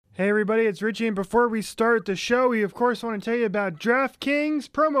Hey everybody, it's Richie, and before we start the show, we of course want to tell you about DraftKings,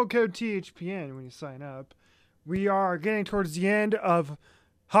 promo code THPN when you sign up. We are getting towards the end of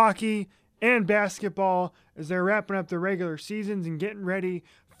hockey and basketball as they're wrapping up the regular seasons and getting ready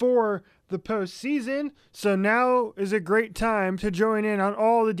for the postseason. So now is a great time to join in on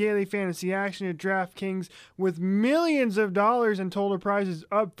all the daily fantasy action at DraftKings with millions of dollars in total prizes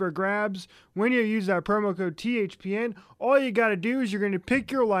up for grabs. When you use that promo code THPN, all you got to do is you're going to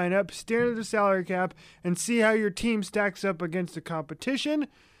pick your lineup, stare at the salary cap, and see how your team stacks up against the competition.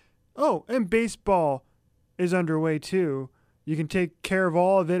 Oh, and baseball is underway too. You can take care of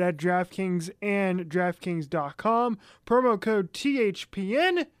all of it at DraftKings and DraftKings.com. Promo code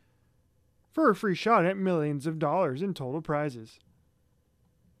THPN for a free shot at millions of dollars in total prizes.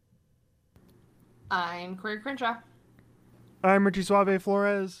 I'm Corey Crenshaw. I'm Richie Suave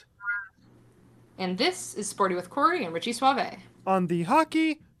Flores. And this is Sporty with Corey and Richie Suave. On the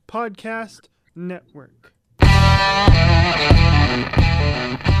Hockey Podcast Network.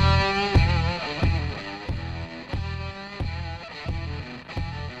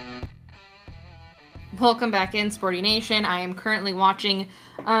 Welcome back in, Sporty Nation. I am currently watching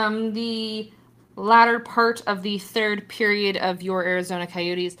the latter part of the third period of your Arizona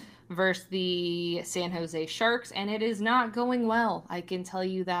Coyotes versus the San Jose Sharks, and it is not going well. I can tell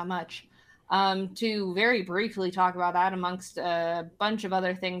you that much. To very briefly talk about that amongst a bunch of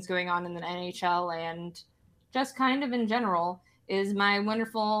other things going on in the NHL and just kind of in general is my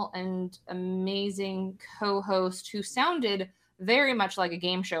wonderful and amazing co-host who sounded very much like a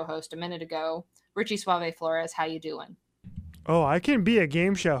game show host a minute ago, Richie Suave Flores. How you doing? Oh, I can be a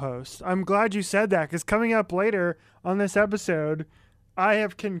game show host. I'm glad you said that because coming up later on this episode, I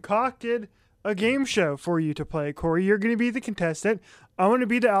have concocted a game show for you to play, Corey. You're going to be the contestant. I want to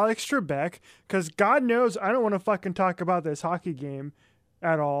be the Alex Trebek because God knows I don't want to fucking talk about this hockey game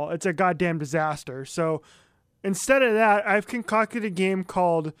at all. It's a goddamn disaster. So instead of that, I've concocted a game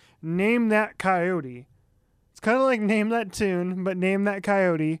called Name That Coyote. It's kind of like Name That Tune, but Name That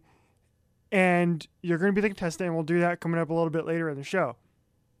Coyote. And you're going to be the contestant, and we'll do that coming up a little bit later in the show.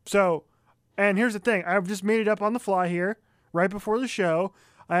 So, and here's the thing. I've just made it up on the fly here, right before the show.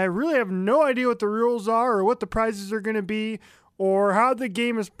 I really have no idea what the rules are or what the prizes are going to be or how the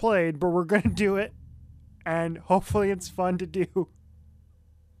game is played, but we're going to do it, and hopefully it's fun to do.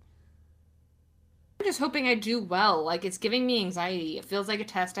 I'm just hoping I do well. Like, it's giving me anxiety. It feels like a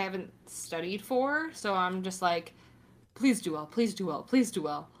test I haven't studied for, so I'm just like, please do well, please do well, please do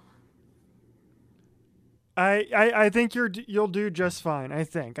well. I think you'll do just fine. I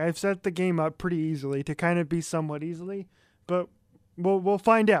think I've set the game up pretty easily to kind of be somewhat easily, but we'll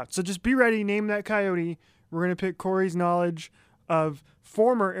find out. So just be ready. Name that coyote. We're gonna put Corey's knowledge of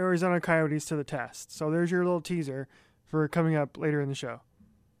former Arizona Coyotes to the test. So there's your little teaser for coming up later in the show.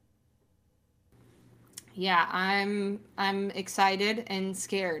 Yeah, I'm excited and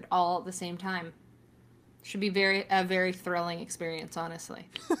scared all at the same time. Should be a very thrilling experience, honestly.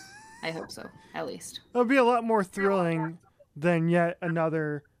 I hope so, at least. It'll be a lot more thrilling than yet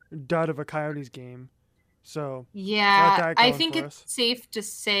another dud of a Coyotes game. So yeah, I think it's safe to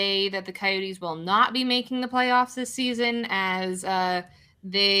say that the Coyotes will not be making the playoffs this season, as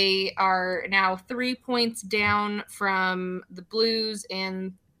they are now 3 points down from the Blues,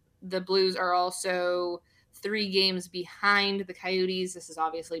 and the Blues are also 3 games behind the Coyotes. This is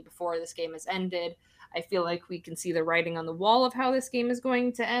obviously before this game has ended. I feel like we can see the writing on the wall of how this game is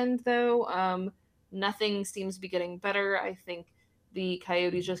going to end, though. Nothing seems to be getting better. I think the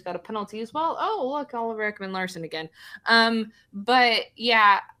Coyotes just got a penalty as well. Oh, look, Oliver Ekman-Larsson again. But,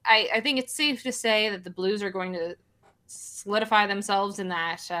 yeah, I think it's safe to say that the Blues are going to solidify themselves in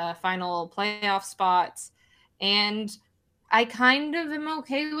that final playoff spots. And I kind of am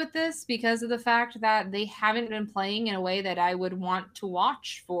okay with this because of the fact that they haven't been playing in a way that I would want to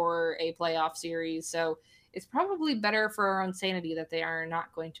watch for a playoff series. So it's probably better for our own sanity that they are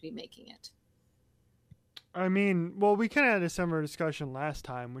not going to be making it. I mean, well, we kind of had a similar discussion last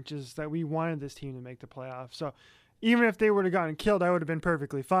time, which is that we wanted this team to make the playoffs. So even if they would have gotten killed, I would have been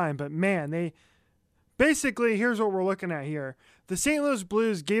perfectly fine. But man, basically, here's what we're looking at here. The St. Louis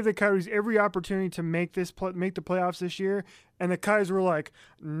Blues gave the Coyotes every opportunity to make the playoffs this year, and the Coyotes were like,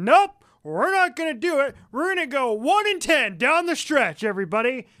 nope, we're not going to do it. We're going to go 1-10 down the stretch,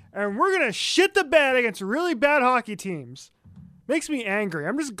 everybody, and we're going to shit the bed against really bad hockey teams. Makes me angry.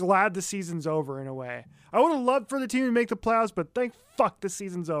 I'm just glad the season's over in a way. I would have loved for the team to make the playoffs, but thank fuck the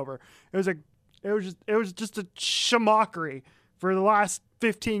season's over. It was just a shamockery for the last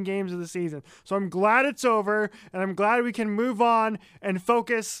 15 games of the season. So I'm glad it's over, and I'm glad we can move on and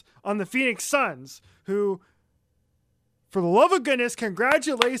focus on the Phoenix Suns, who for the love of goodness,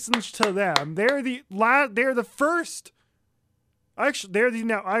 congratulations to them. They're the first. Actually,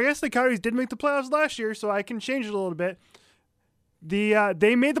 now. I guess the Coyotes did make the playoffs last year, so I can change it a little bit.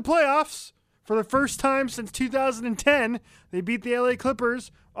 They made the playoffs for the first time since 2010. They beat the LA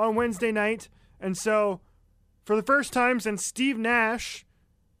Clippers on Wednesday night, and so for the first time since Steve Nash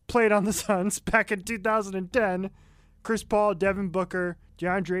played on the Suns back in 2010, Chris Paul, Devin Booker,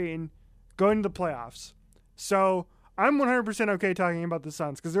 DeAndre Ayton going to the playoffs. So I'm 100% okay talking about the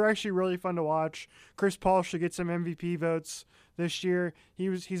Suns because they're actually really fun to watch. Chris Paul should get some MVP votes this year.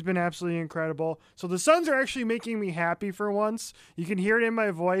 He's been absolutely incredible. So the Suns are actually making me happy for once. You can hear it in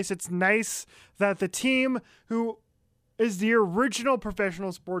my voice. It's nice that the team who is the original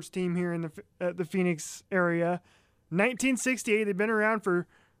professional sports team here in the Phoenix area, 1968, they've been around for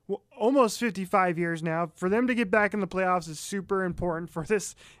almost 55 years now. For them to get back in the playoffs is super important for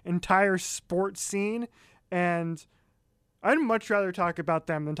this entire sports scene. And I'd much rather talk about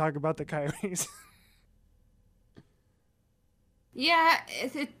them than talk about the Coyotes. Yeah,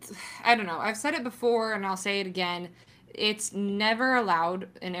 I don't know. I've said it before and I'll say it again. It's never allowed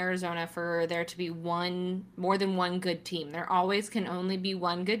in Arizona for there to be more than one good team. There always can only be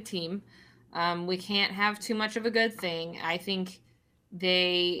one good team. We can't have too much of a good thing. I think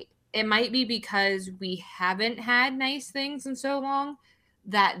it might be because we haven't had nice things in so long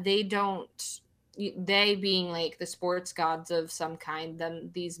that they being like the sports gods of some kind,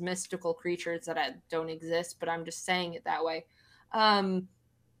 these mystical creatures that don't exist, but I'm just saying it that way.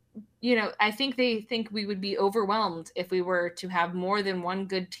 I think they think we would be overwhelmed if we were to have more than one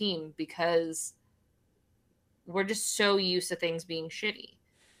good team because we're just so used to things being shitty.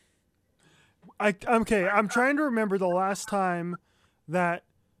 I'm trying to remember the last time that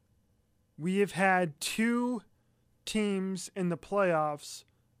we have had two teams in the playoffs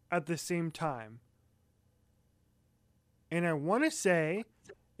at the same time. And I want to say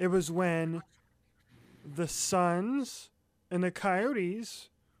it was when the Suns and the Coyotes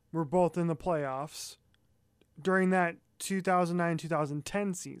were both in the playoffs during that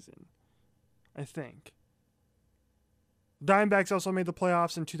 2009-2010 season, I think. Diamondbacks also made the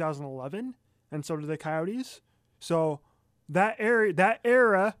playoffs in 2011, and so did the Coyotes. So that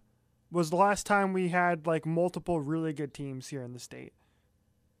era was the last time we had like multiple really good teams here in the state.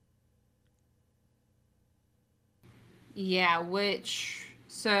 Yeah,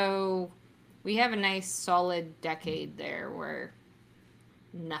 so we have a nice solid decade there where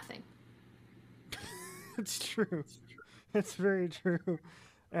nothing. It's true. It's very true.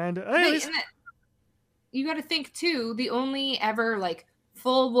 And you got to think too, the only ever like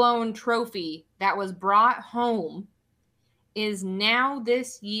full-blown trophy that was brought home is now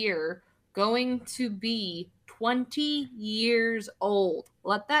this year going to be 20 years old.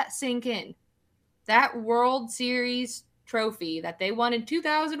 Let that sink in. That World Series trophy that they won in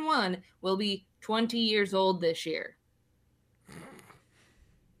 2001 will be 20 years old this year.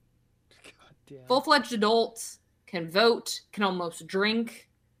 Full-fledged adults can vote, can almost drink.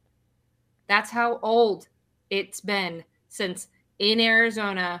 That's how old it's been since in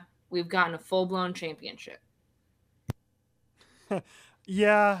Arizona we've gotten a full-blown championship.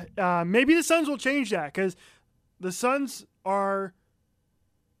 Yeah, maybe the Suns will change that because the Suns are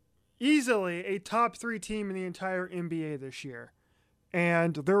easily a top 3 team in the entire NBA this year.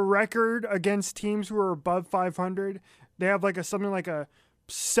 And their record against teams who are above 500, they have something like a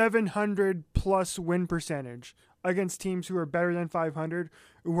 700 plus win percentage against teams who are better than 500,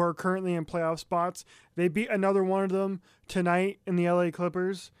 who are currently in playoff spots. They beat another one of them tonight in the LA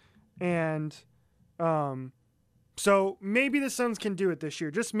Clippers. And so maybe the Suns can do it this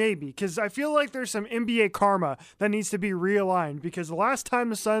year, just maybe, because I feel like there's some NBA karma that needs to be realigned, because the last time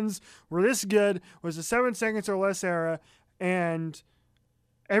the Suns were this good was the 7 seconds or less era, and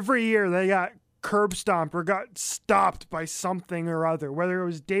every year they got curb stomped or got stopped by something or other, whether it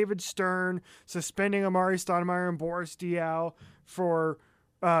was David Stern suspending Amari Stoudemire and Boris Diaw for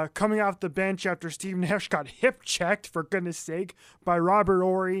coming off the bench after Steve Nash got hip checked, for goodness sake, by Robert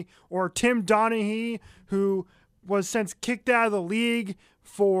Horry, or Tim Donaghy, who was since kicked out of the league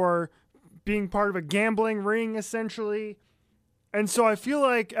for being part of a gambling ring, essentially. And so I feel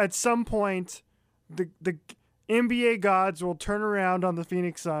like at some point the NBA gods will turn around on the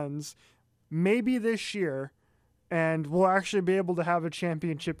Phoenix Suns, maybe this year, and we'll actually be able to have a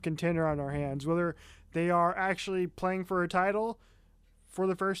championship contender on our hands, whether they are actually playing for a title for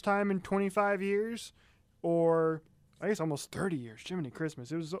the first time in 25 years, or I guess almost 30 years. Jiminy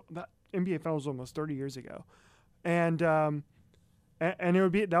Christmas. It was that NBA Finals almost 30 years ago. And that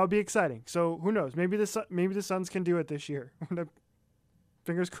would be exciting. So who knows? Maybe the Suns can do it this year.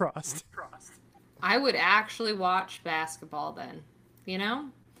 Fingers crossed. I would actually watch basketball then. You know?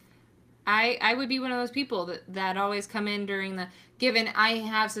 I would be one of those people that always come in during the given I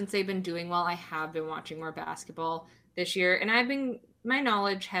have since they've been doing well, I have been watching more basketball this year and my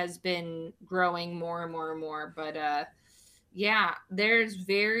knowledge has been growing more and more and more, but yeah, there's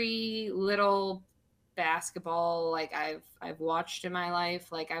very little basketball like I've watched in my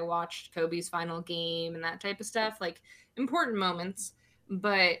life. Like I watched Kobe's final game and that type of stuff, like important moments,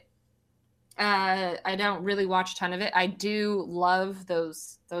 but I don't really watch a ton of it. I do love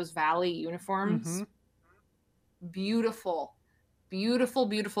those Valley uniforms. Mm-hmm. Beautiful, beautiful,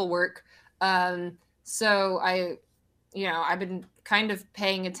 beautiful work. So I've been kind of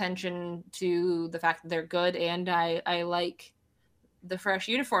paying attention to the fact that they're good, and I like the fresh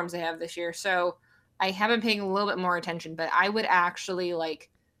uniforms they have this year. So I have been paying a little bit more attention, but I would actually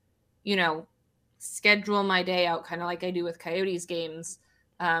schedule my day out kind of like I do with Coyotes games.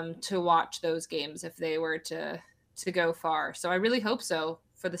 To watch those games if they were to go far. So I really hope so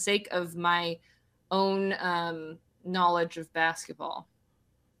for the sake of my own knowledge of basketball.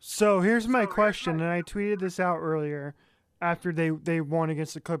 So here's my question, and I tweeted this out earlier after they won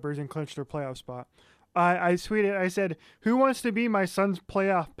against the Clippers and clinched their playoff spot. I tweeted, I said, who wants to be my son's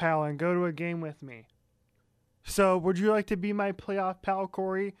playoff pal and go to a game with me? So would you like to be my playoff pal,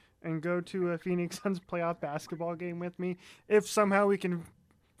 Corey, and go to a Phoenix Suns playoff basketball game with me? If somehow we can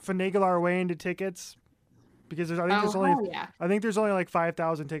finagle our way into tickets, because I think there's only like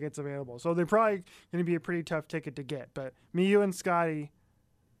 5,000 tickets available, so they're probably going to be a pretty tough ticket to get. But me, you, and Scotty,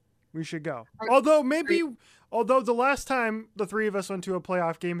 we should go. Although the last time the three of us went to a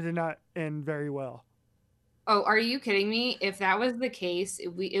playoff game, it did not end very well. Oh, are you kidding me? If that was the case, it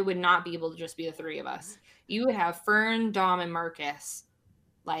would not be able to just be the three of us. You would have Fern, Dom, and Marcus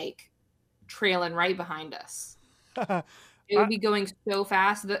like trailing right behind us. It would be going so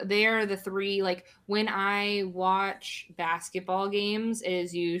fast. They are the three, like, when I watch basketball games, it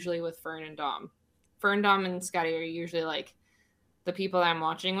is usually with Fern and Dom. Fern, Dom, and Scotty are usually, like, the people that I'm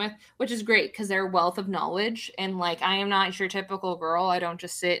watching with, which is great because they're a wealth of knowledge. And, like, I am not your typical girl. I don't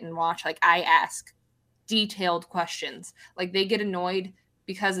just sit and watch. Like, I ask detailed questions. Like, they get annoyed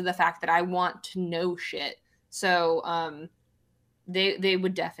because of the fact that I want to know shit. So they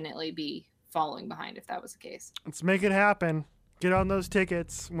would definitely be following behind if that was the case. Let's make it happen. Get on those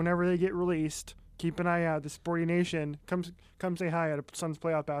tickets whenever they get released. Keep an eye out. The Sporty Nation, come say hi at a Suns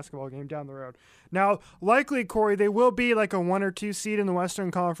playoff basketball game down the road. Now, likely, Corey, they will be like a 1 or 2 seed in the Western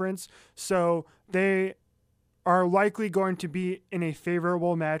Conference, so they are likely going to be in a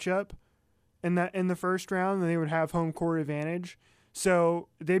favorable matchup in the first round, and they would have home court advantage. So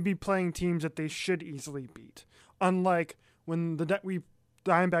they'd be playing teams that they should easily beat. Unlike when the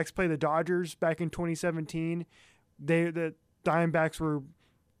Diamondbacks played the Dodgers back in 2017, the Diamondbacks were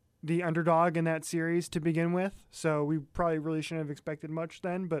the underdog in that series to begin with, so we probably really shouldn't have expected much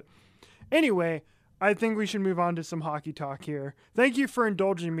then. But anyway, I think we should move on to some hockey talk here. Thank you for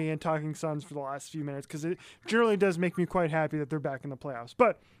indulging me in talking Suns for the last few minutes, because it generally does make me quite happy that they're back in the playoffs.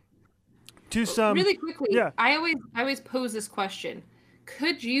 But to some really quickly, yeah, I always pose this question: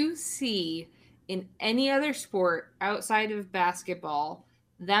 could you see in any other sport outside of basketball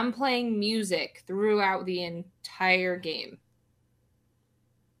them playing music throughout the entire game?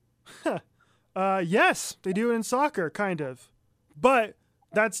 Yes, they do it in soccer, kind of. But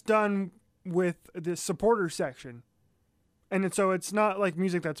that's done with the supporter section. And so it's not like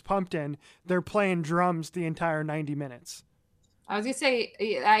music that's pumped in. They're playing drums the entire 90 minutes. I was going to say,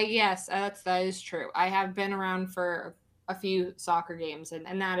 yes, that is true. I have been around for a few soccer games,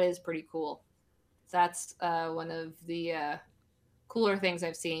 and that is pretty cool. That's one of the cooler things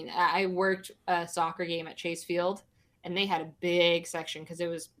I've seen. I worked a soccer game at Chase Field, and they had a big section because it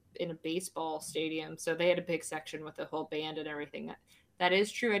was in a baseball stadium. So they had a big section with the whole band and everything. That is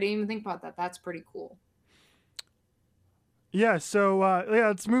true. I didn't even think about that. That's pretty cool. Yeah, so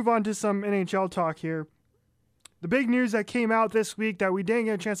let's move on to some NHL talk here. The big news that came out this week that we didn't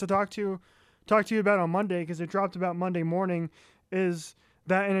get a chance to talk to you about on Monday, because it dropped about Monday morning, is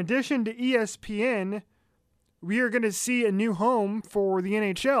that in addition to ESPN, we are going to see a new home for the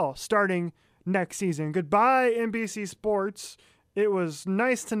NHL starting next season. Goodbye, NBC Sports. It was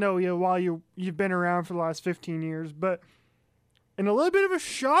nice to know you while you've been around for the last 15 years, but in a little bit of a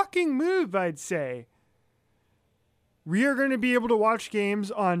shocking move, I'd say, we are going to be able to watch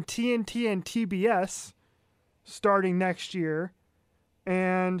games on TNT and TBS starting next year,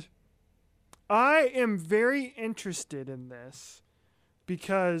 and I am very interested in this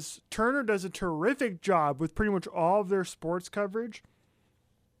because Turner does a terrific job with pretty much all of their sports coverage,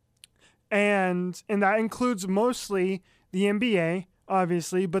 and that includes mostly the NBA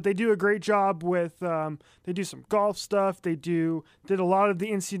obviously, but they do a great job with, they do some golf stuff. Did a lot of the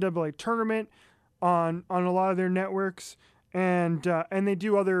NCAA tournament on a lot of their networks, and they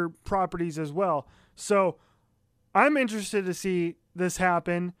do other properties as well. So I'm interested to see this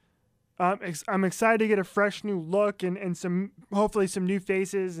happen. I'm excited to get a fresh new look and some, hopefully some new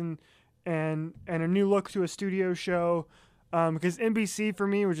faces and a new look to a studio show, because NBC for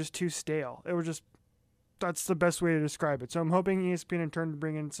me was just too stale. It was just, that's the best way to describe it. So I'm hoping ESPN in turn to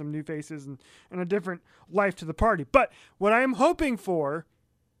bring in some new faces and a different life to the party. But what I'm hoping for,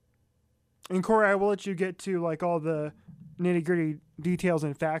 and Corey, I will let you get to like all the nitty gritty details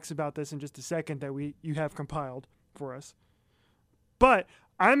and facts about this in just a second that you have compiled for us. But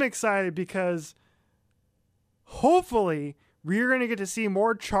I'm excited because hopefully we're going to get to see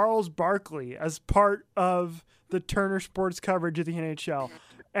more Charles Barkley as part of the Turner Sports coverage of the NHL.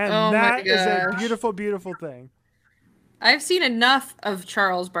 And that is a beautiful, beautiful thing. I've seen enough of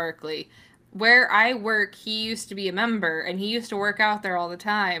Charles Barkley. Where I work, he used to be a member, and he used to work out there all the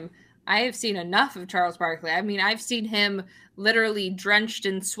time. I have seen enough of Charles Barkley. I mean, I've seen him literally drenched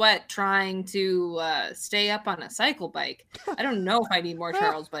in sweat trying to stay up on a cycle bike. I don't know if I need more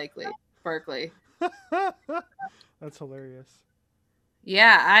Charles Barkley. That's hilarious.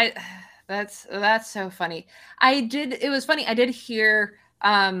 Yeah, that's so funny. It was funny. I did hear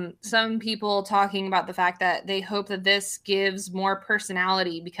some people talking about the fact that they hope that this gives more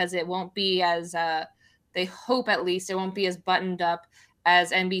personality because it won't be as they hope at least it won't be as buttoned up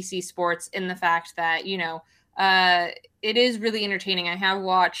as NBC Sports, in the fact that, you know, it is really entertaining. I have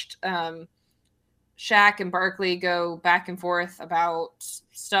watched Shaq and Barkley go back and forth about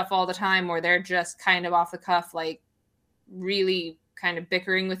stuff all the time where they're just kind of off the cuff, like really kind of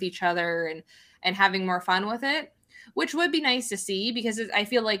bickering with each other and having more fun with it, which would be nice to see, because I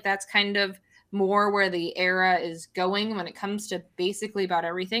feel like that's kind of more where the era is going when it comes to basically about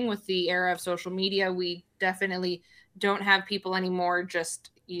everything. With the era of social media, we definitely don't have people anymore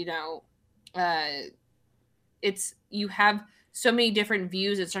just, you know, you have so many different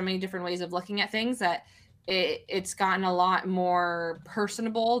views and so many different ways of looking at things that it's gotten a lot more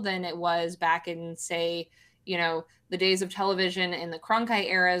personable than it was back in, say, you know, the days of television in the Cronkite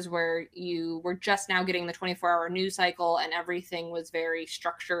eras, where you were just now getting the 24-hour news cycle and everything was very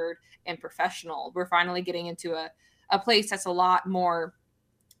structured and professional. We're finally getting into a place that's a lot more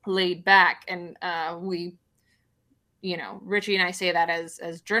laid back. And we, you know, Richie and I say that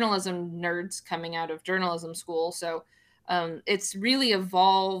as journalism nerds coming out of journalism school. So it's really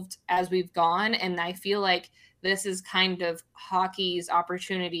evolved as we've gone. And I feel like this is kind of hockey's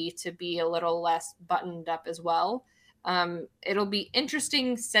opportunity to be a little less buttoned up as well. It'll be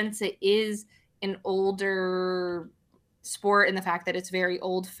interesting since it is an older sport in the fact that it's very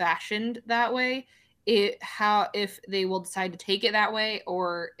old fashioned that way. If they will decide to take it that way,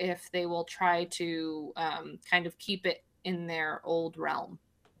 or if they will try to kind of keep it in their old realm.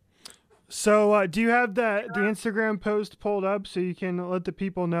 So do you have the Instagram post pulled up so you can let the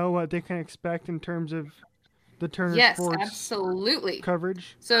people know what they can expect in terms of the Turner Sports absolutely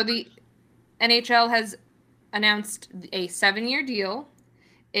coverage? So the NHL has announced a 7-year deal.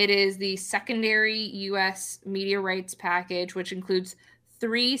 It is the secondary U.S. media rights package, which includes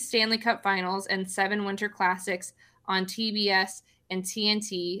 3 Stanley Cup Finals and 7 Winter Classics on TBS and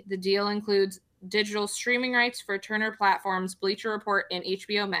TNT. The deal includes digital streaming rights for Turner platforms, Bleacher Report, and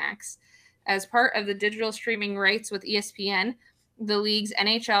HBO Max. As part of the digital streaming rights with ESPN, the league's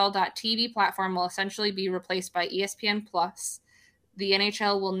NHL.TV platform will essentially be replaced by ESPN Plus. The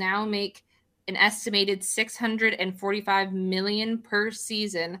NHL will now make an estimated $645 million per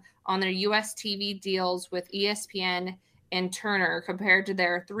season on their U.S. TV deals with ESPN and Turner, compared to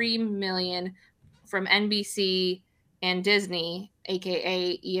their $3 million from NBC and Disney,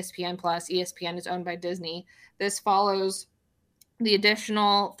 aka ESPN Plus. ESPN is owned by Disney. This follows the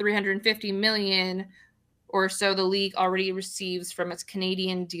additional $350 million or so the league already receives from its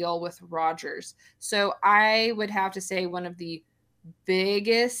Canadian deal with Rogers. So I would have to say one of the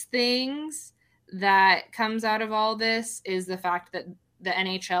biggest things that comes out of all this is the fact that the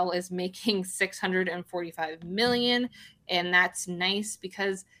NHL is making $645 million, and that's nice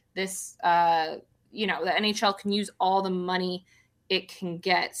because this, you know, the NHL can use all the money it can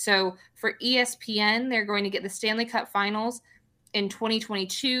get. So for ESPN, they're going to get the Stanley Cup Finals in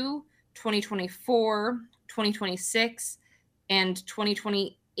 2022, 2024, 2026, and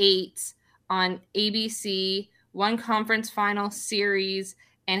 2028 on ABC, 1 conference final series,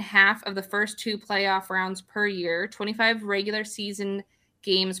 and half of the first 2 playoff rounds per year, 25 regular season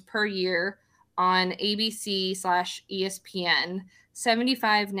games per year on ABC/ESPN,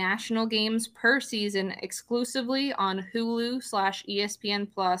 75 national games per season exclusively on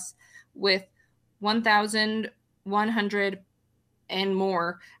Hulu/ESPN Plus, with 1,100 and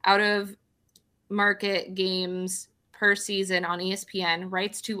more out of market games per season on ESPN,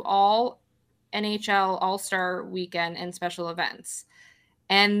 rights to all NHL All-Star Weekend and special events.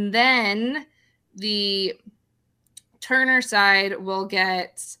 And then the Turner side will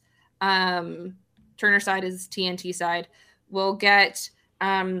get Turner side is TNT side, will get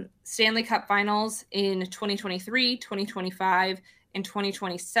Stanley Cup Finals in 2023, 2025, and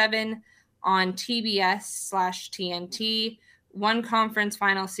 2027 on TBS/TNT, one conference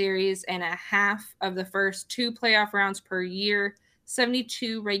final series and a half of the first 2 playoff rounds per year,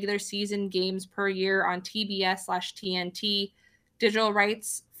 72 regular season games per year on TBS/TNT, digital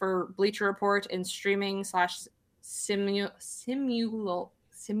rights for Bleacher Report and simulcast,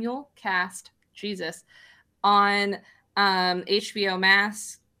 Jesus, on HBO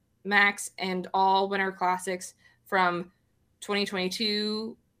Max, and all Winter Classics from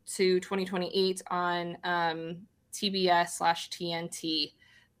 2022 to 2028 on TBS/TNT.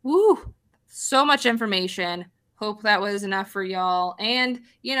 Woo! So much information. Hope that was enough for y'all. And,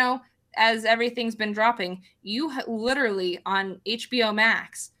 you know, as everything's been dropping, you literally on HBO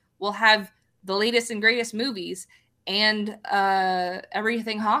Max will have the latest and greatest movies and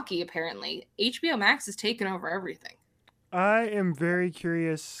everything hockey, apparently. HBO Max has taken over everything. I am very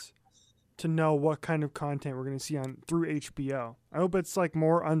curious to know what kind of content we're going to see on through HBO. I hope it's like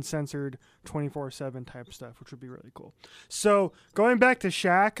more uncensored 24/7 type stuff, which would be really cool. So going back to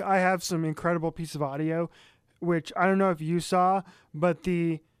Shaq, I have some incredible piece of audio, which I don't know if you saw, but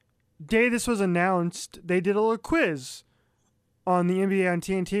the day this was announced, they did a little quiz on the NBA on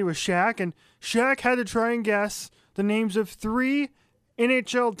TNT with Shaq, and Shaq had to try and guess the names of 3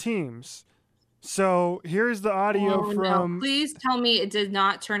 NHL teams. So here's the audio from... No. Please tell me it did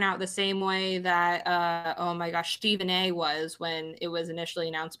not turn out the same way that, oh my gosh, Stephen A. was when it was initially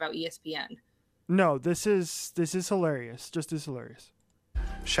announced about ESPN. No, this is hilarious. Just as hilarious.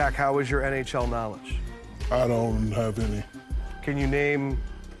 Shaq, how is your NHL knowledge? I don't have any. Can you name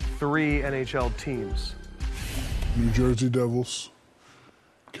 3 NHL teams? New Jersey Devils,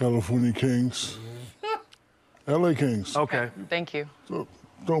 California Kings, LA Kings. Okay. Thank you. So,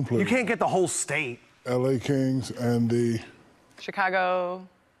 don't play. You can't get the whole state. LA Kings and the... Chicago.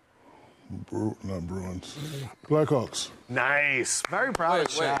 Not Bruins. Blackhawks. Nice. Very proud of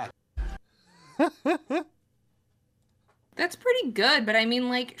Shaq. That's pretty good, but I mean,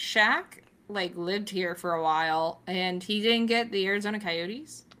 like, Shaq, like, lived here for a while, and he didn't get the Arizona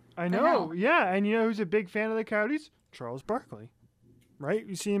Coyotes. I know, yeah, and you know who's a big fan of the Coyotes? Charles Barkley, right?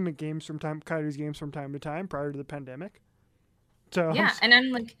 You see him at Coyotes games from time to time prior to the pandemic. So yeah, and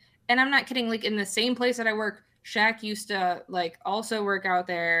I'm not kidding. Like in the same place that I work, Shaq used to like also work out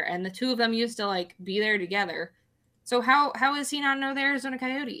there, and the two of them used to like be there together. So how is he not know the Arizona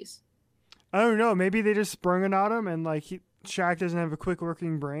Coyotes? I don't know. Maybe they just sprung it on him, and like Shaq doesn't have a quick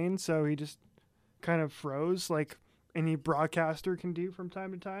working brain, so he just kind of froze, like any broadcaster can do from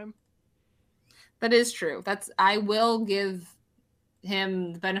time to time. That is true. I will give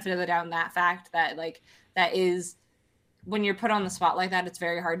him the benefit of the doubt in that fact that like that is when you're put on the spot like that, it's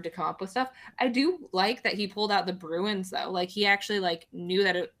very hard to come up with stuff. I do like that he pulled out the Bruins though. Like he actually like knew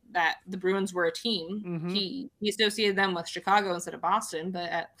that the Bruins were a team. Mm-hmm. He associated them with Chicago instead of Boston,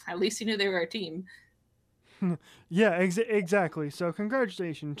 but at least he knew they were a team. Yeah, exactly. So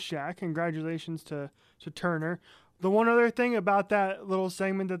congratulations, Shaq. Congratulations to Turner. The one other thing about that little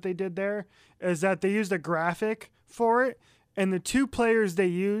segment that they did there is that they used a graphic for it, and the 2 players they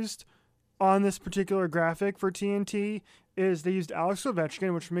used on this particular graphic for TNT is they used Alex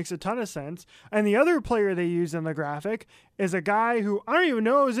Ovechkin, which makes a ton of sense, and the other player they used in the graphic is a guy who I don't even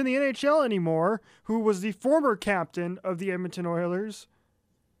know is in the NHL anymore, who was the former captain of the Edmonton Oilers,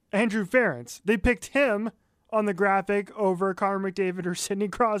 Andrew Ference. They picked him on the graphic over Connor McDavid or Sidney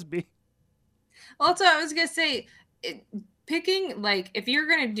Crosby. Also, I was going to say, picking, like, if you're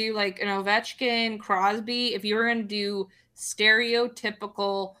going to do, like, an Ovechkin, Crosby, if you were going to do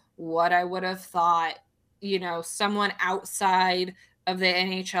stereotypical, what I would have thought, you know, someone outside of the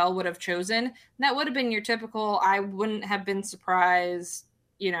NHL would have chosen, that would have been your typical, I wouldn't have been surprised,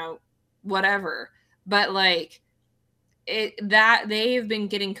 you know, whatever. But, like, that they have been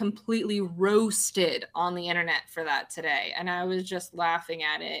getting completely roasted on the internet for that today. And I was just laughing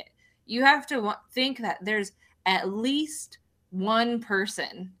at it. You have to think that there's at least one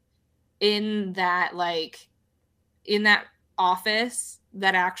person in that office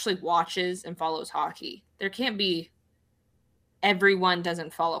that actually watches and follows hockey. There can't be everyone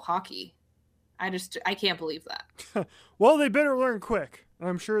doesn't follow hockey. I can't believe that. Well, they better learn quick.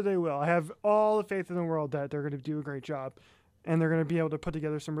 I'm sure they will. I have all the faith in the world that they're going to do a great job, and they're going to be able to put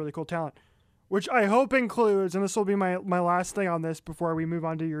together some really cool talent, which I hope includes, and this will be my last thing on this before we move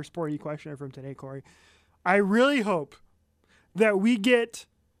on to your sporty question from today, Corey. I really hope that we get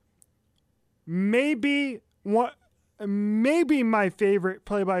maybe my favorite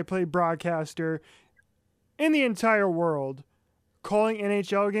play-by-play broadcaster in the entire world calling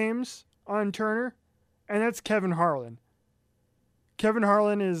NHL games on Turner, and that's Kevin Harlan. Kevin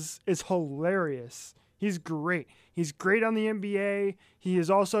Harlan is hilarious. He's great. He's great on the NBA. He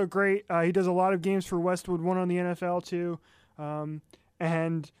is also great. He does a lot of games for Westwood One on the NFL too.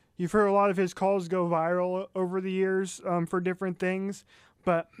 And you've heard a lot of his calls go viral over the years for different things.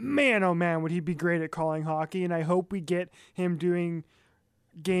 But man, oh man, would he be great at calling hockey. And I hope we get him doing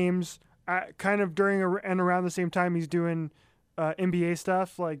games kind of during and around the same time he's doing NBA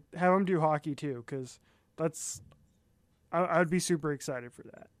stuff. Like, have him do hockey too, because I'd be super excited for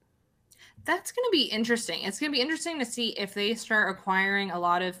that. That's going to be interesting. It's going to be interesting to see if they start acquiring a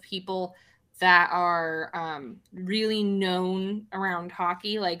lot of people that are really known around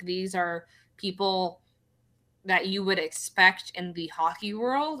hockey. Like, these are people that you would expect in the hockey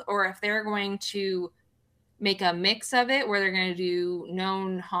world, or if they're going to make a mix of it where they're going to do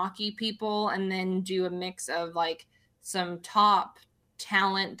known hockey people and then do a mix of like some top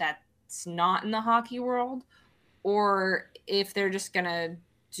talent that's not in the hockey world, or if they're just going to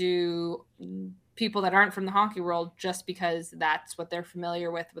do people that aren't from the hockey world just because that's what they're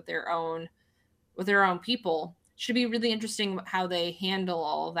familiar with their own people. Should be really interesting how they handle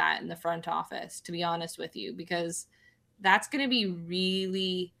all of that in the front office, to be honest with you, because that's going to be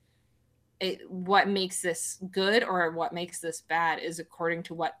really what makes this good or what makes this bad is according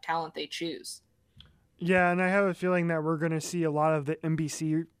to what talent they choose. Yeah, and I have a feeling that we're going to see a lot of the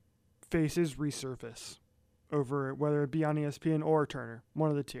NBC faces resurface over whether it be on ESPN or Turner, one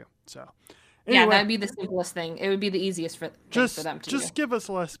of the two. So, anyway, yeah, that'd be the simplest thing. It would be the easiest for them to do. Just give us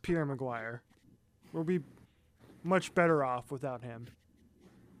less Pierre Maguire. We'll be much better off without him.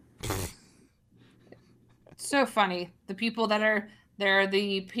 It's so funny. The people that are there are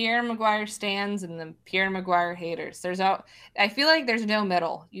the Pierre Maguire stans and the Pierre Maguire haters. I feel like there's no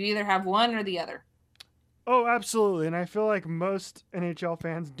middle. You either have one or the other. Oh, absolutely. And I feel like most NHL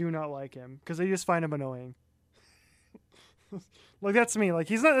fans do not like him because they just find him annoying. Like, that's me. Like,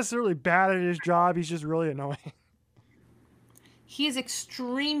 he's not necessarily bad at his job. He's just really annoying. He is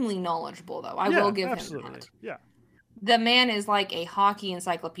extremely knowledgeable, though. I will give him that. Yeah. The man is like a hockey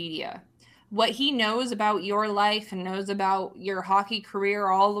encyclopedia. What he knows about your life and knows about your hockey career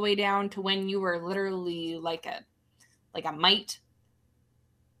all the way down to when you were literally like a mite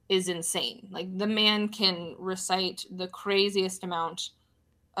is insane. Like, the man can recite the craziest amount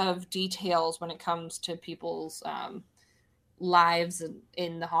of details when it comes to people's lives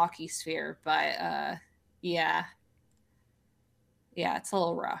in the hockey sphere. But yeah, it's a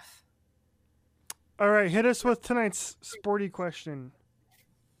little rough. All right, hit us with tonight's sporty question.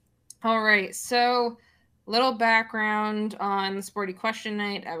 All right, so little background on sporty question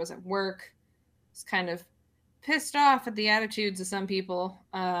night. I was at work. I was kind of pissed off at the attitudes of some people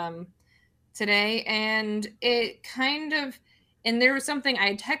today, and there was something I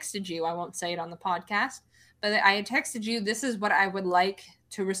had texted you. I won't say it on the podcast, but I had texted you, this is what I would like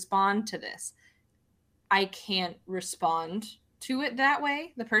to respond to this. I can't respond to it that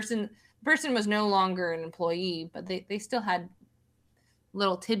way. The person was no longer an employee, but they still had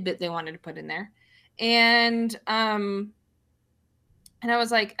little tidbit they wanted to put in there. And I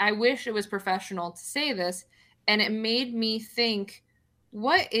was like, I wish it was professional to say this. And it made me think,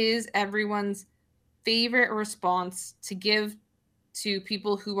 what is everyone's favorite response to give to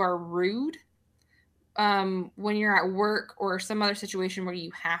people who are rude when you're at work or some other situation where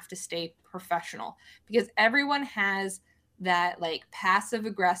you have to stay professional? Because everyone has that like passive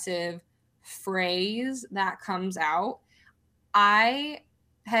aggressive phrase that comes out. I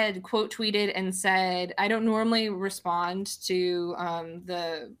had quote tweeted and said, I don't normally respond to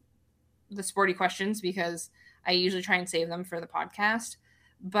the sporty questions because I usually try and save them for the podcast.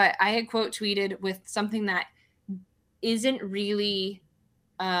 But I had quote tweeted with something that isn't really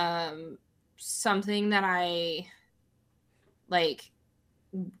something that I like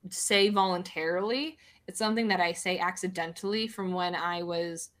say voluntarily. It's something that I say accidentally from when I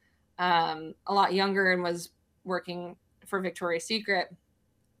was a lot younger and was working for Victoria's Secret.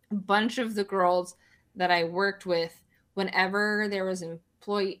 A bunch of the girls that I worked with, whenever there was an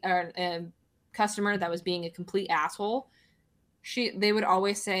employee or a customer that was being a complete asshole, they would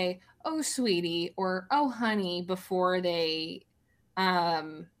always say, "Oh, sweetie," or "Oh, honey," before they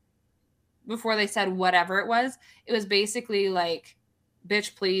before they said whatever it was basically like,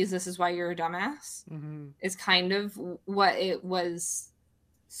 bitch, please, this is why you're a dumbass. Is kind of what it was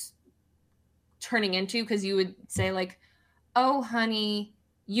turning into, because you would say like, oh, honey,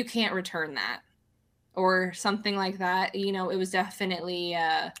 you can't return that, or something like that. You know, it was definitely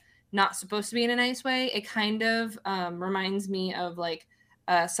not supposed to be in a nice way. It kind of reminds me of like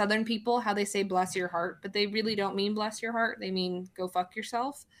Southern people, how they say bless your heart, but they really don't mean bless your heart. They mean go fuck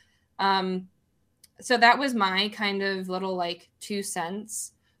yourself. So that was my kind of little like 2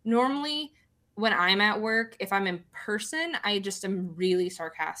 cents. Normally when I'm at work, if I'm in person, I just am really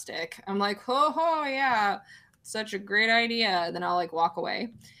sarcastic. I'm like, ho, yeah, such a great idea. Then I'll like walk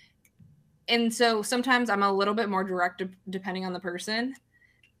away. And so sometimes I'm a little bit more direct depending on the person.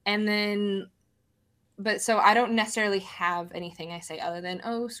 And then, but so I don't necessarily have anything I say other than,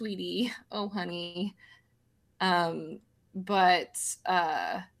 oh, sweetie, oh, honey. But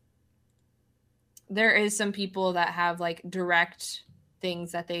there is some people that have like direct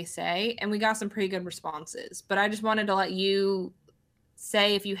things that they say, and we got some pretty good responses. But I just wanted to let you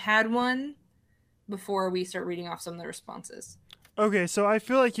say if you had one before we start reading off some of the responses. Okay, so I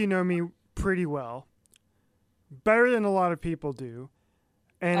feel like you know me pretty well. Better than a lot of people do.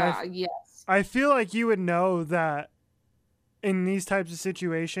 And yes. I feel like you would know that in these types of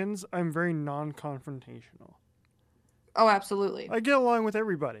situations, I'm very non-confrontational. Oh, absolutely. I get along with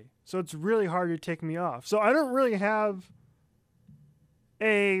everybody, so it's really hard to take me off. So I don't really have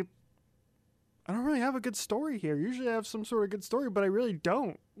a good story here. Usually I have some sort of good story, but I really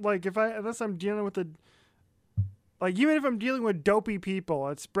don't. Like unless I'm dealing with even if I'm dealing with dopey people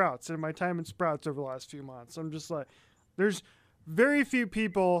at Sprouts, in my time at Sprouts over the last few months, I'm just like, there's very few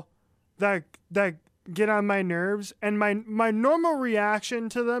people that get on my nerves, and my normal reaction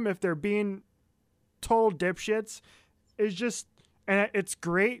to them, if they're being total dipshits, is just, and it's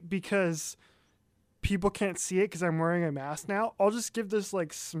great because people can't see it because I'm wearing a mask now, I'll just give this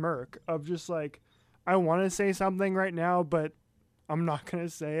like smirk of just like, I want to say something right now, but I'm not going to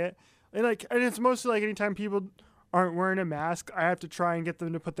say it. And it's mostly like anytime people aren't wearing a mask, I have to try and get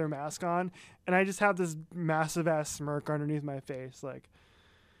them to put their mask on. And I just have this massive ass smirk underneath my face. Like,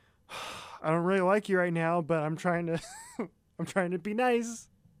 I don't really like you right now, but I'm trying to be nice.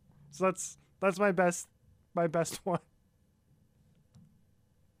 So that's my best one.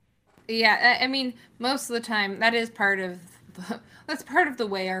 Yeah, I mean, most of the time that is part of the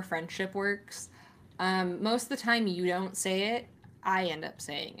way our friendship works. Most of the time you don't say it, I end up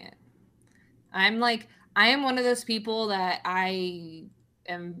saying it. I am one of those people that I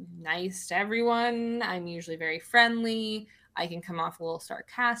am nice to everyone. I'm usually very friendly. I can come off a little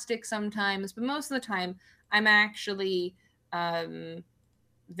sarcastic sometimes, but most of the time I'm actually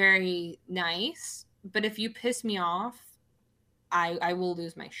very nice. But if you piss me off, I will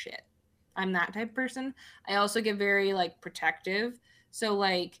lose my shit. I'm that type of person. I also get very like protective. So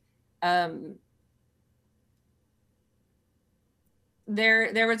like there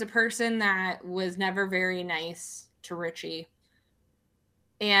was a person that was never very nice to Richie.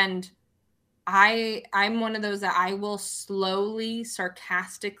 And I'm one of those that I will slowly,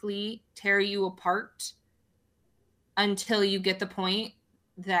 sarcastically tear you apart until you get the point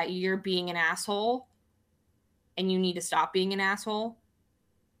that you're being an asshole and you need to stop being an asshole.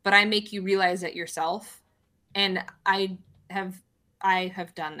 But I make you realize it yourself. And I have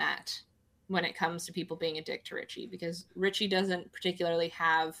done that when it comes to people being a dick to Richie, because Richie doesn't particularly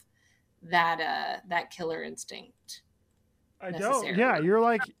have that killer instinct. I don't. Yeah, you're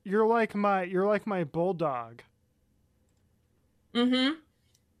like my bulldog. Mm-hmm.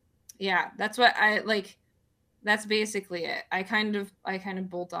 Yeah, that's what I like. That's basically it. I kind of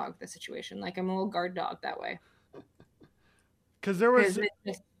bulldog the situation. Like I'm a little guard dog that way. Because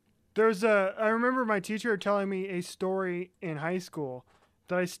I remember my teacher telling me a story in high school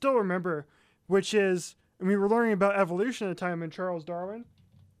that I still remember, which is, and we were learning about evolution at the time in Charles Darwin.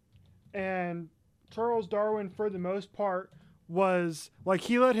 And Charles Darwin, for the most part, was like,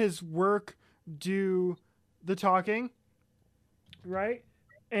 he let his work do the talking, right?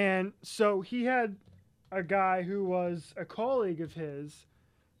 And so he had a guy who was a colleague of his,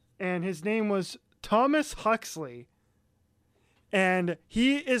 and his name was Thomas Huxley. And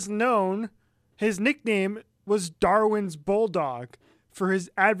he is known, his nickname was Darwin's Bulldog for his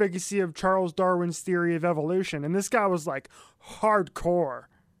advocacy of Charles Darwin's theory of evolution. And this guy was like hardcore,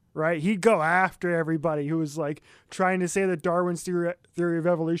 right? He'd go after everybody who was like trying to say that Darwin's theory of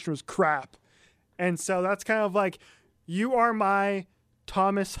evolution was crap. And so that's kind of like, you are my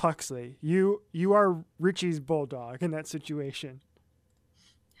Thomas Huxley. You are Richie's Bulldog in that situation.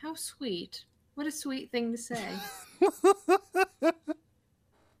 How sweet. What a sweet thing to say.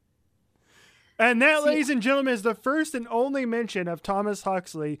 And that, ladies and gentlemen, is the first and only mention of Thomas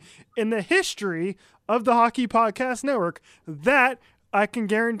Huxley in the history of the Hockey Podcast Network. That I can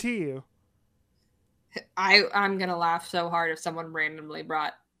guarantee you. I'm gonna laugh so hard if someone randomly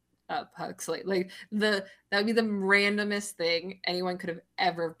brought up Huxley. Like that would be the randomest thing anyone could have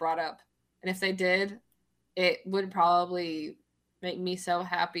ever brought up. And if they did, it would probably make me so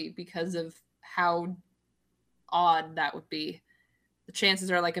happy because of how odd that would be. The chances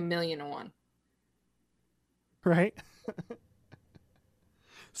are like 1,000,000 to 1. Right?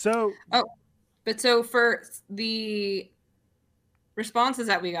 So for the responses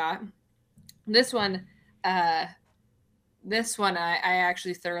that we got, this one I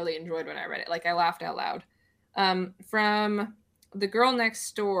actually thoroughly enjoyed when I read it. Like, I laughed out loud. From the girl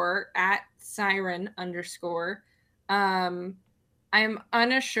next door at Siren_. I'm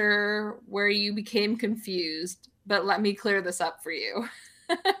unsure where you became confused, but let me clear this up for you.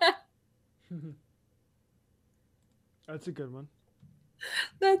 That's a good one.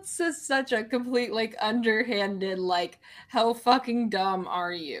 That's just such a complete, like, underhanded, like, how fucking dumb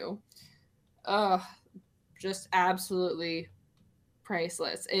are you? Ugh, just absolutely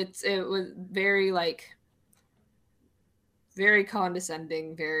priceless. It was very, like, very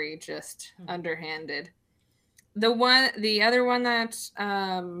condescending, very just underhanded. The other one that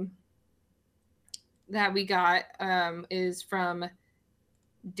that we got is from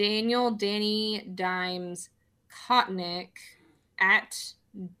Danny Dimes Kotnick at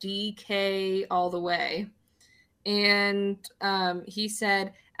DK all the way. And he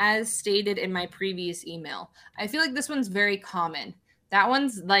said, as stated in my previous email. I feel like this one's very common. That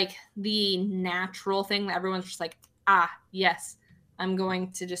one's like the natural thing that everyone's just like, yes, I'm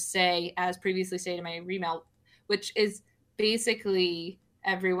going to just say, as previously stated in my email, which is basically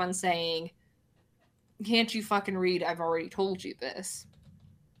everyone saying, can't you fucking read? I've already told you this.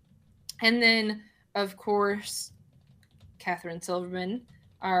 And then, of course, Catherine Silverman,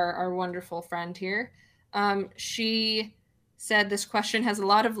 our wonderful friend here, she said this question has a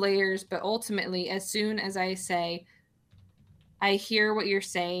lot of layers, but ultimately, as soon as I say, I hear what you're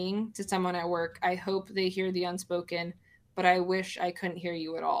saying to someone at work, I hope they hear the unspoken, but I wish I couldn't hear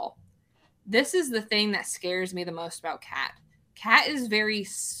you at all. This is the thing that scares me the most about Kat. Kat is very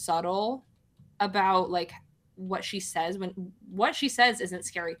subtle about like what she says. When what she says isn't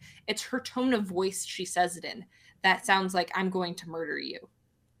scary. It's her tone of voice she says it in that sounds like I'm going to murder you.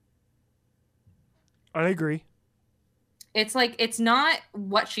 I agree. It's like, it's not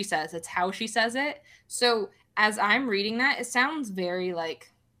what she says, it's how she says it. So as I'm reading that, it sounds very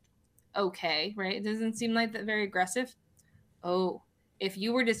like, okay, right? It doesn't seem like that very aggressive. Oh, if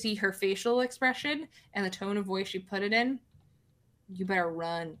you were to see her facial expression and the tone of voice she put it in, you better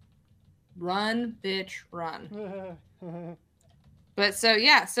run. Run, bitch, run. But so,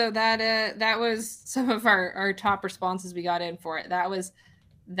 yeah, so that was some of our top responses we got in for it. That was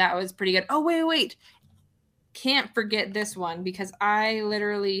pretty good. Oh, wait. Can't forget this one because I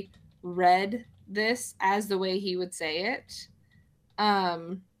literally read this as the way he would say it.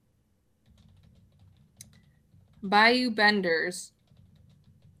 Bayou Benders,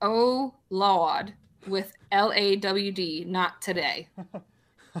 oh Lord, with LAWD, not today.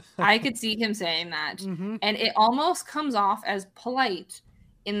 I could see him saying that. Mm-hmm. And it almost comes off as polite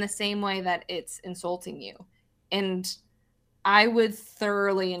in the same way that it's insulting you. And I would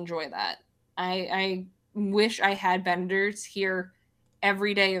thoroughly enjoy that. I wish I had Benders here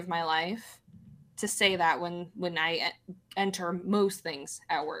every day of my life to say that when I enter most things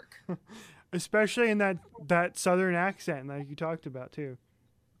at work. Especially in that southern accent like you talked about too.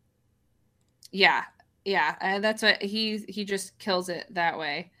 Yeah, that's what he just kills it that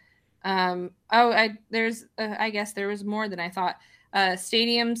way. I guess there was more than I thought.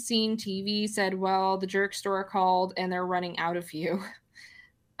 Stadium Scene TV said, well, the Jerk Store called and they're running out of you.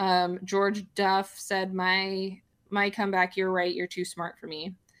 George Duff said, my comeback, you're right, you're too smart for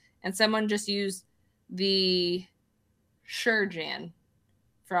me. And someone just used the Sure Jan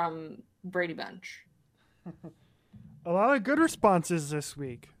from Brady Bunch. A lot of good responses this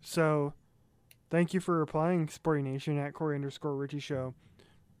week. So thank you for replying, Sporty Nation, at Corey_Richie Show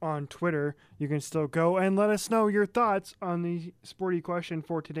on Twitter. You can still go and let us know your thoughts on the sporty question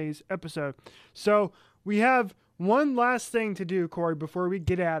for today's episode. So we have one last thing to do, Corey, before we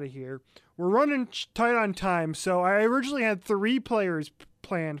get out of here. We're running tight on time, so I originally had 3 players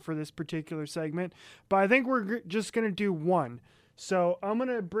planned for this particular segment, but I think we're just going to do one. So I'm going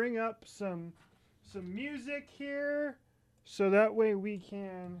to bring up some music here so that way we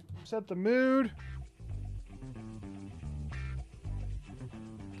can set the mood.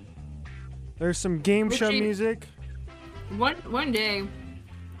 There's some game show music. One day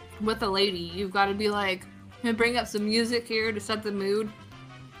with a lady, you've got to be like, bring up some music here to set the mood,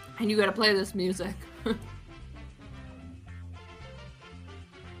 and you got to play this music.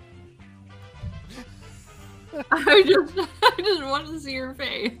 I just want to see your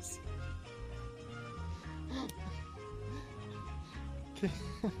face.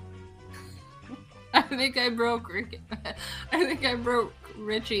 I think I broke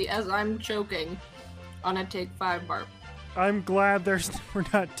Richie as I'm choking on a Take 5 bar. I'm glad we're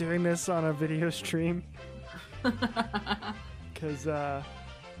not doing this on a video stream. Because I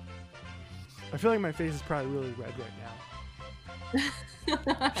feel like my face is probably really red right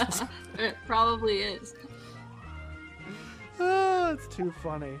now. It probably is. Oh, it's too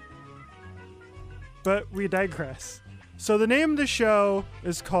funny. But we digress. So the name of the show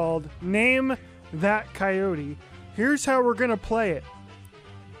is called Name That Coyote. Here's how we're going to play it.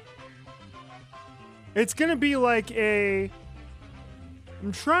 It's going to be like I'm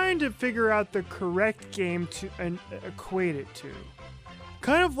trying to figure out the correct game to equate it to.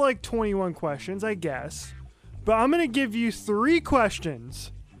 Kind of like 21 questions, I guess. But I'm going to give you 3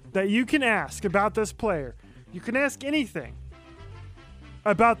 questions that you can ask about this player. You can ask anything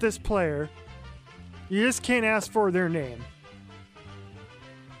about this player. You just can't ask for their name.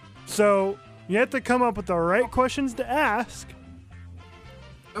 So you have to come up with the right questions to ask.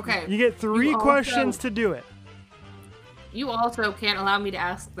 Okay. You get 3 questions to do it. You also can't allow me to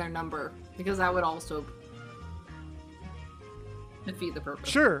ask their number, because that would also defeat the purpose.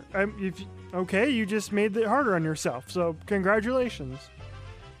 Sure. Okay, you just made it harder on yourself. So congratulations.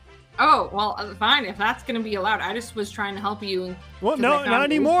 Oh, well, fine. If that's going to be allowed. I just was trying to help you. Well, no, not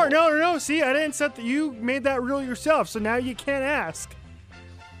anymore. No. See, I didn't set that. You made that rule yourself. So now you can't ask.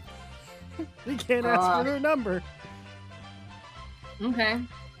 You can't ask for their number. Okay.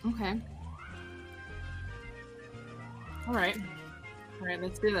 All right,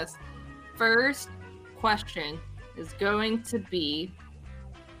 let's do this. First question is going to be,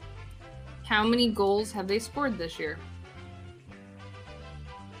 how many goals have they scored this year?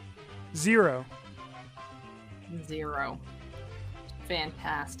 0. 0.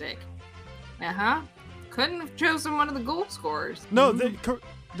 Fantastic. Couldn't have chosen one of the goal scorers. No,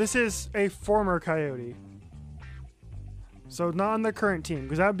 this is a former Coyote. So not on the current team,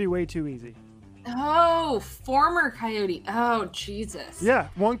 because that would be way too easy. Oh, former Coyote. Oh, Jesus. Yeah,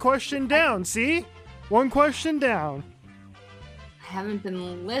 1 question down, see? 1 question down. I haven't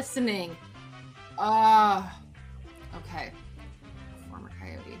been listening. Okay. Former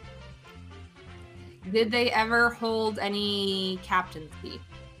Coyote. Did they ever hold any captaincy?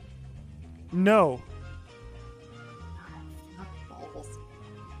 No. Balls.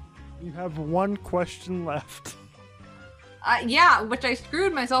 You have 1 question left. Yeah, which I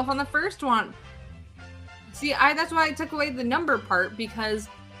screwed myself on the first one. See, that's why I took away the number part, because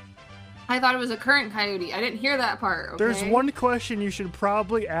I thought it was a current Coyote. I didn't hear that part, okay? There's 1 question you should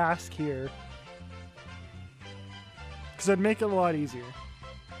probably ask here. Because that'd make it a lot easier.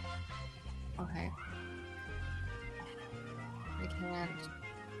 Okay. I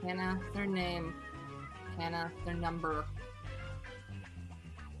can't ask their name. Can't ask their number.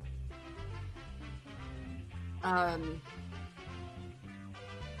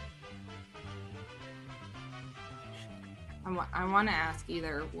 I want to ask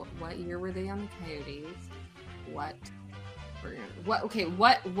either what year were they on the Coyotes? What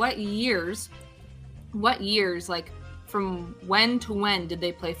years, like from when to when did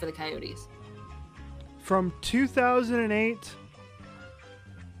they play for the Coyotes? From 2008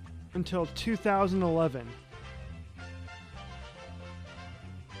 until 2011.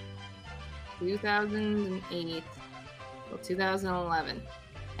 2008 till 2011.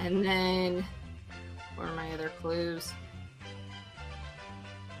 And then, what are my other clues?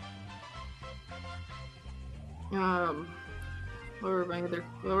 What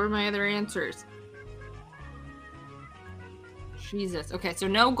were my other answers? Jesus. Okay, so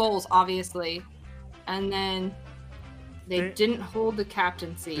no goals, obviously. And then they didn't hold the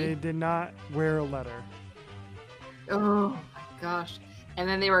captaincy. They did not wear a letter. Oh my gosh. And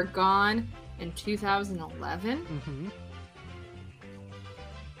then they were gone in 2011? Mm-hmm.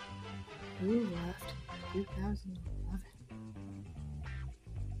 Who left 2011?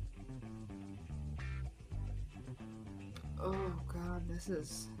 Oh god, this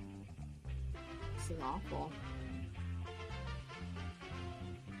is awful.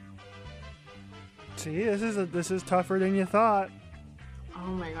 See, this is tougher than you thought. Oh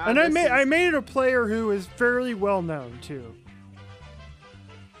my god. And I made it a player who is fairly well known too.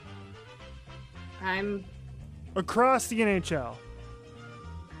 I'm across the NHL.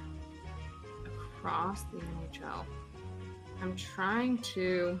 Across the NHL. I'm trying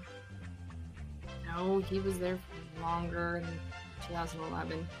to... No, he was there for longer than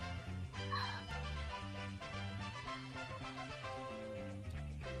 2011.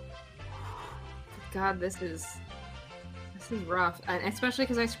 God, this is rough, and especially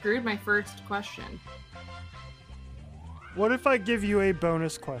because I screwed my first question. What if I give you a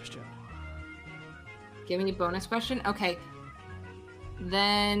bonus question? Give me a bonus question? Okay.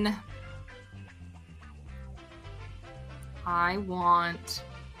 Then I want...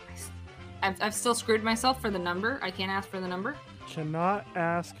 I've still screwed myself for the number. I can't ask for the number. Cannot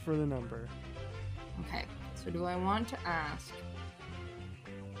ask for the number. Okay. So do I want to ask?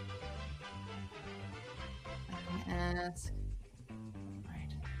 I can ask...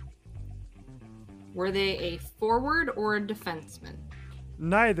 Right. Were they a forward or a defenseman?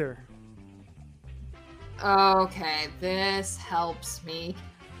 Neither. Okay, this helps me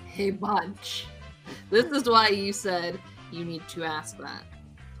a bunch. This is why you said you need to ask that.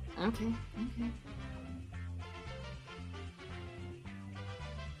 Okay.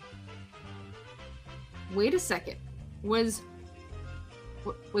 Wait a second. Was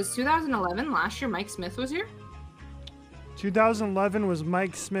 2011 last year Mike Smith was here? 2011 was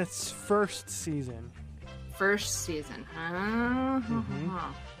Mike Smith's first season. First season. I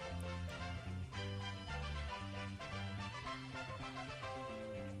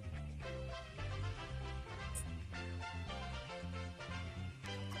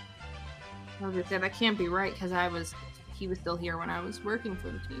was gonna say that can't be right because he was still here when I was working for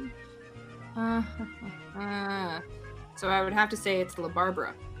the team. So I would have to say it's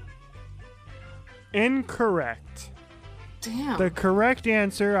LaBarbera. Incorrect. Damn. The correct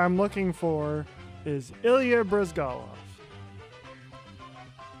answer I'm looking for is Ilya Bryzgalov.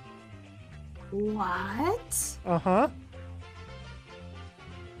 What? Uh-huh.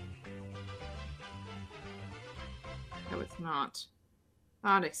 I was not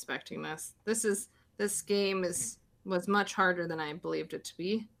expecting this. This game was much harder than I believed it to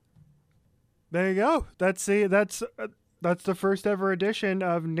be. There you go. That's the first ever edition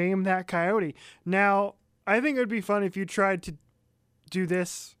of Name That Coyote. Now, I think it would be fun if you tried to do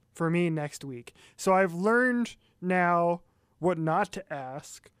this for me next week. So I've learned now what not to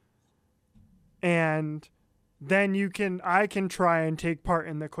ask, and then I can try and take part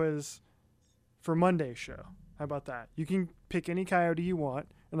in the quiz for Monday's show. How about that? You can pick any coyote you want,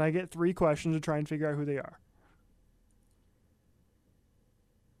 and I get 3 questions to try and figure out who they are.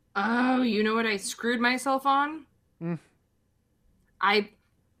 Oh, you know what I screwed myself on? I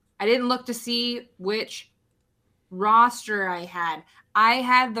didn't look to see which roster I had. I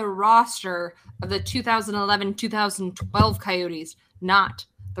had the roster of the 2011-2012 Coyotes, not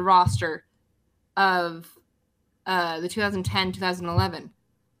the roster of the 2010-2011.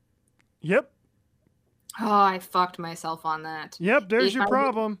 Yep. Oh, I fucked myself on that. Yep, there's your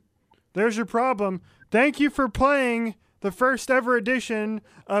problem. There's your problem. Thank you for playing the first ever edition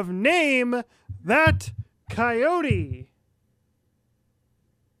of Name That Coyote.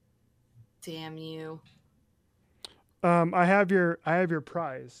 Damn you. I have your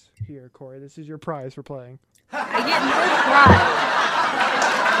prize here, Corey. This is your prize for playing. I get no prize.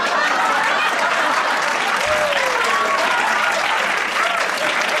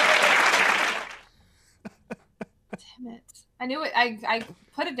 Damn it. I knew it. I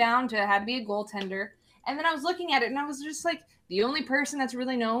put it down to have be a goaltender. And then I was looking at it and I was just like, the only person that's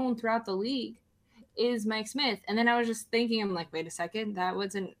really known throughout the league is Mike Smith. And then I was just thinking, I'm like, wait a second, that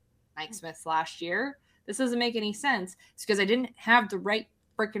wasn't Mike Smith last year. This doesn't make any sense. It's because I didn't have the right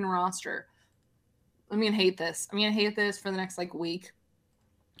freaking roster. I'm going to hate this. I'm going to hate this for the next week.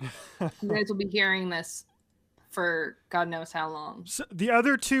 You guys will be hearing this for God knows how long. So the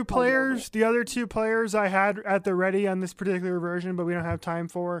other two players I had at the ready on this particular version, but we don't have time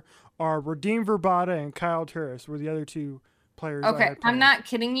for, are Radim Vrbata and Kyle Turris were the other 2 players. Okay, I'm not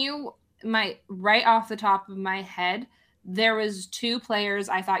kidding you. Right off the top of my head, there was 2 players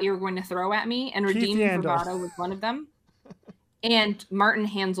I thought you were going to throw at me, and Radim Vrbata was one of them, and Martin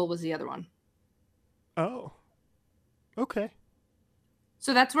Hansel was the other one. Oh, okay.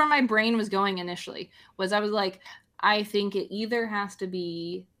 So that's where my brain was going initially. I was like, I think it either has to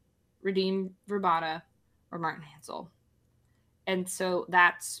be Radim Vrbata or Martin Hansel. And so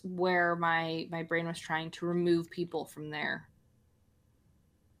that's where my brain was trying to remove people from there.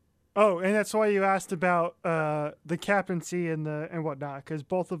 Oh, and that's why you asked about the captaincy and whatnot, because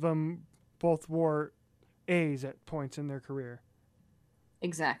both of them wore A's at points in their career.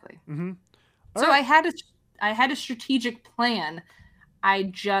 Exactly. Mm-hmm. So right. I had a strategic plan. I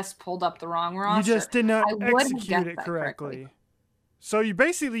just pulled up the wrong roster. You just did not execute it correctly. So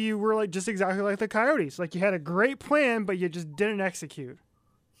you were like just exactly like the Coyotes. Like you had a great plan, but you just didn't execute.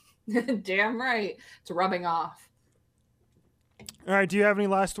 Damn right. It's rubbing off. All right. Do you have any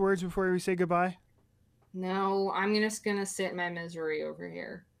last words before we say goodbye? No, I'm just going to sit my misery over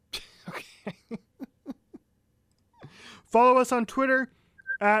here. Okay. Follow us on Twitter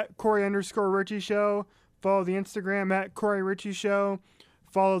at Corey_Ritchie Show. Follow the Instagram at Corey Ritchie Show.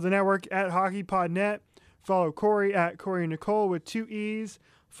 Follow the network at HockeyPodNet. Follow Corey at Corey Nicole with 2 E's.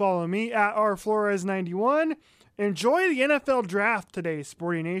 Follow me at rflores91. Enjoy the NFL draft today,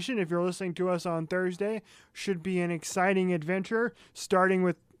 Sporty Nation. If you're listening to us on Thursday, should be an exciting adventure, starting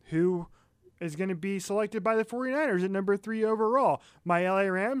with who is going to be selected by the 49ers at number 3 overall. My LA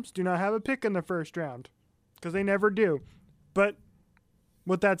Rams do not have a pick in the first round because they never do. But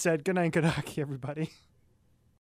with that said, good night, good hockey, everybody.